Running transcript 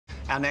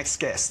Our next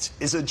guest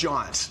is a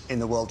giant in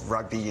the world of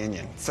rugby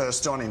union.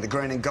 First on in the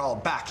green and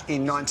gold back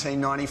in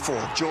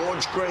 1994,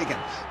 George Gregan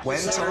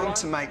went on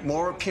to make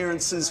more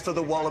appearances for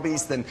the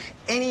Wallabies than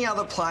any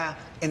other player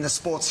in the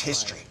sport's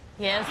history.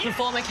 Yes, the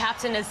former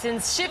captain has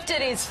since shifted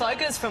his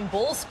focus from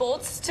ball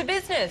sports to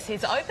business.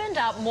 He's opened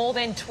up more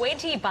than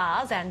 20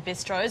 bars and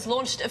bistros,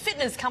 launched a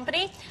fitness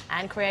company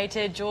and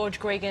created George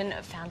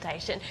Gregan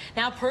Foundation.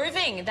 Now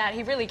proving that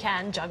he really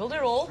can juggle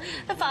it all,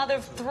 the father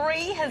of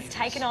three has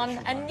taken on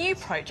a new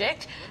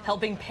project,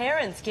 helping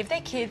parents give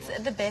their kids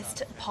the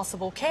best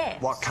possible care.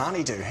 What can't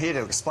he do? Here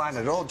to explain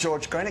it all,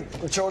 George Gregan.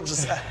 George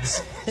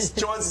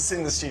joins us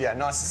in the studio.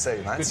 Nice to see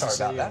you, mate.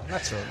 Sorry about that.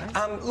 That's all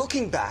right, mate.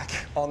 Looking back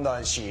on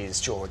those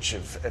years, George,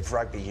 of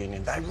rugby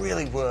union, they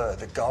really were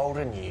the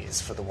golden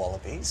years for the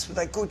Wallabies. Were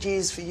they good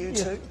years for you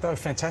too? They were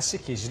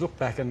fantastic years. You look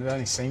back and it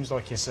only seems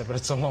like yesterday, but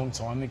it's a long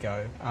time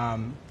ago.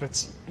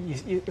 But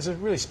it was a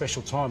really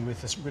special time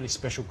with this really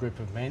special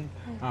group of men,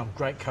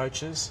 great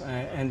coaches,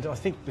 and I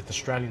think with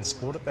Australian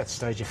sport at that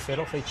stage, you fed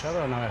off each other.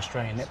 I know our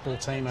Australian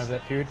netball team over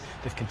that period,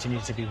 they've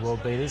continued to be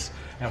world beaters.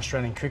 Our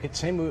Australian cricket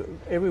team,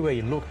 everywhere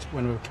you looked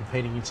when we were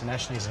competing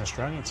internationally as an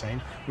Australian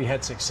team, we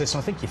had success.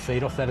 And I think you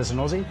feed off that as an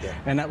Aussie,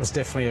 and that was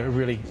definitely a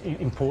really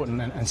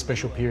important and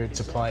special period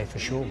to play for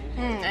sure.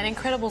 An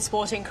incredible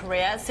sporting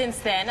career. Since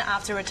then,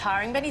 after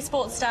retiring, many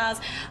sports stars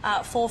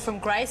fall from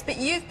grace, but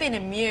you've been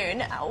immune.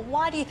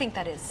 Why do you think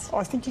that is?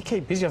 I think you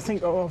keep busy. I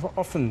think I've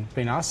often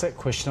been asked that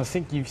question. I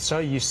think you're so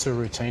used to a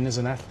routine as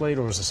an athlete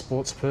or as a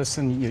sports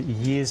person. Your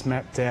years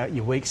mapped out,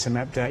 your weeks are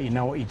mapped out, you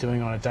know what you're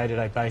doing on a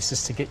day-to-day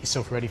basis to get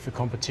yourself ready for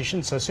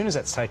competition. So as soon as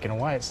that's taken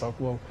away, it's like,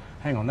 well,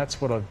 hang on, that's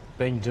what I've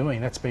been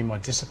doing, that's been my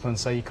discipline,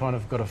 so you kind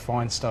of got to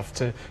find stuff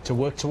to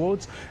work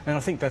towards, and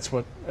I think that's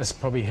what has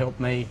probably helped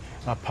me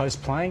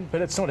post-playing, but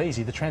it's not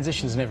easy. The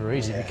transition is never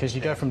easy because you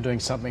go from doing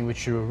something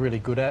which you were really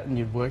good at and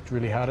you'd worked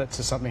really hard at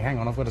to something, hang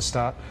on, I've got to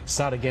start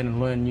again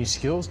and learn new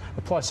skills,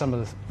 apply some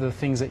of the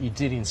things that you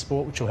did in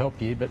sport which will help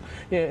you, but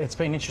yeah, it's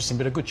been interesting,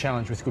 but a good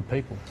challenge with good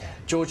people.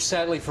 George,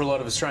 sadly for a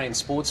lot of Australian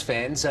sports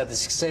fans, the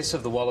success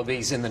of the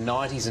Wallabies in the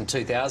 90s and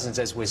 2000s,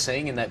 as we're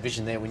seeing in that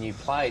vision there when you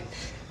played,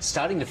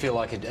 starting to feel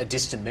like a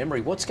distant memory.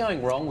 What's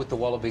going wrong with the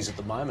Wallabies at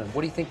the moment? What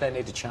do you think they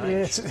need to change?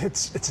 Yeah,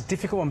 it's a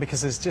difficult one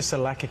because there's just a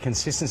lack of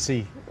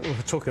consistency. We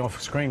were talking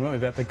off screen, weren't we,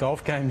 about the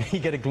golf game. You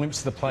get a glimpse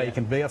of the player you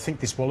can be. I think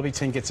this Wallaby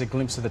team gets a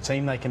glimpse of the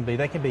team they can be.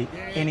 They can be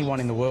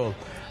anyone in the world.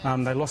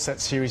 They lost that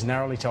series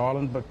narrowly to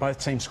Ireland, but both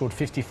teams scored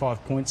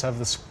 55 points over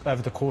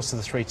the course of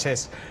the 3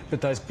 tests.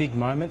 But those big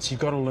moments,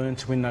 you've got to learn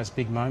to win those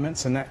big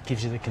moments, and that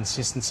gives you the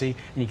consistency,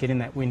 and you get in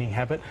that winning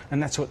habit.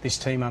 And that's what this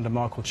team under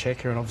Michael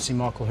Cheika and obviously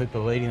Michael Hooper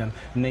leading them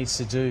needs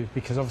to do,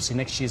 because obviously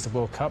next year's the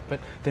World Cup,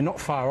 but they're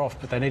not far off,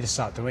 but they need to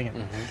start doing it.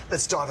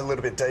 Let's dive a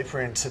little bit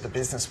deeper into the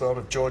business world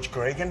of George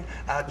Gregan.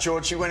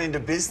 George, you went into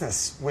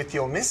business with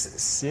your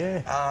missus.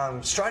 Yeah.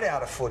 Straight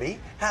out of footy.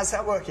 How's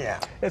that working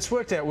out? It's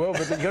worked out well,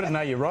 but you've got to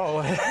know your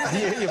role.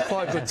 you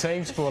apply good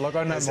team sport. Like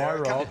I know my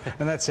role,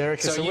 and that's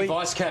Erica. So you're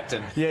vice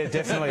captain. Yeah,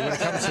 definitely. When it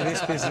comes to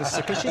this business,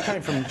 because she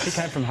came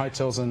from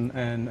hotels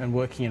and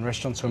working in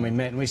restaurants when we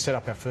met, and we set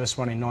up our first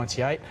one in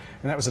 '98,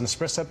 and that was an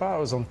espresso bar.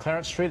 It was on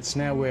Clarence Street. It's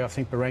now where I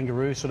think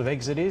Barangaroo sort of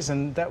exit is,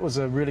 and that was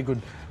a really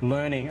good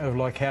learning of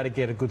like how to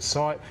get a good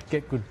site,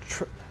 get good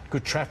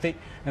traffic,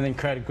 and then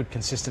create a good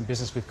consistent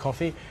business with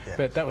coffee.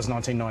 But that was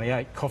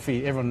 1998.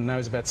 Coffee, everyone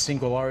knows about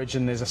single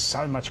origin, there's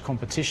so much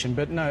competition,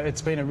 but no,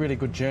 it's been a really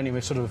good journey.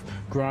 We've sort of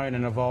grown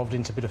and evolved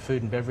into a bit of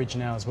food and beverage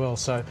now as well.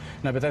 So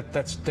no, but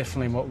that's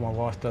definitely what my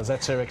wife does.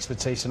 That's her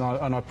expertise, and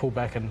I pull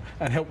back and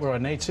help where I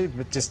need to,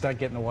 but just don't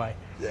get in the way.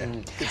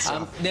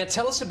 Now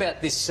tell us about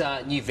this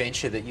new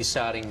venture that you're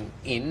starting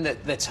in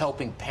that's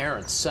helping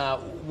parents.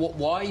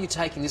 Why are you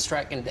taking this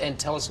track, and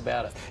tell us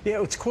about it?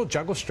 Yeah, it's called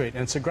Juggle Street,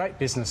 and it's a great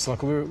business.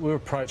 Like we were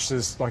approached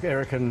as like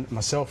Eric and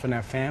myself and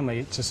our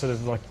family to sort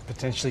of like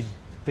potentially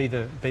be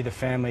the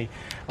family,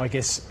 I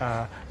guess,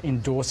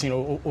 endorsing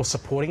or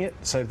supporting it.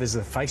 So there's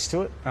a face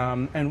to it,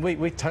 and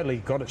we totally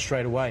got it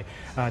straight away.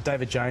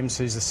 David James,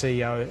 who's the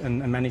CEO and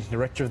managing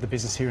director of the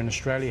business here in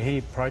Australia, he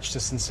approached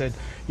us and said,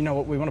 you know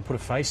what, we want to put a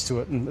face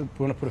to it, and we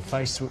want to put a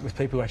face to it with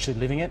people who are actually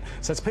living it.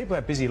 So it's people who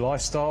have busy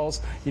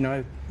lifestyles. You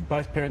know,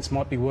 both parents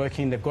might be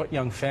working, they've got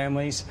young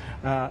families,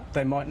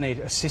 they might need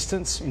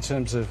assistance in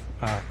terms of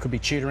could be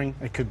tutoring,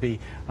 it could be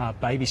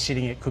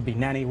babysitting, it could be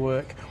nanny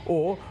work,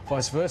 or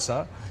vice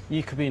versa.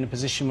 You could be in a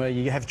position where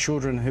you have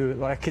children who,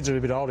 like, our kids are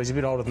a bit older, he's a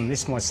bit older than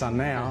this, my son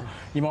now,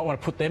 you might want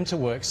to put them to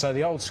work. So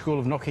the old school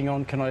of knocking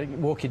on, can I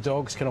walk your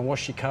dogs, can I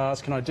wash your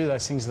cars, can I do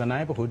those things in the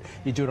neighbourhood,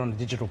 you do it on a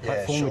digital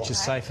platform, which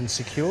is safe and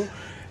secure.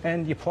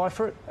 And you apply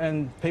for it,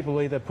 and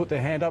people either put their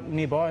hand up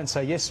nearby and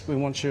say, yes, we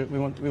want you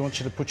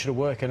to put you to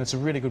work, and it's a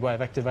really good way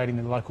of activating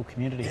the local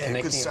community. Yeah,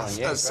 good stuff.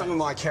 Some of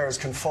my carers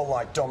can fall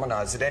like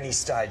dominoes at any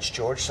stage,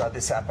 George, so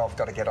this app I've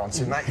got to get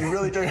onto. Mate, you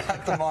really do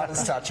have the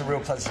Midas touch. A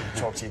real pleasure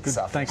to talk to you this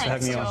afternoon. Thanks for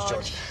having me on,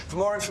 George. For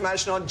more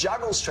information on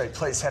Juggle Street,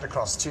 please head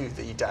across to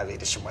the Daily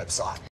Edition website.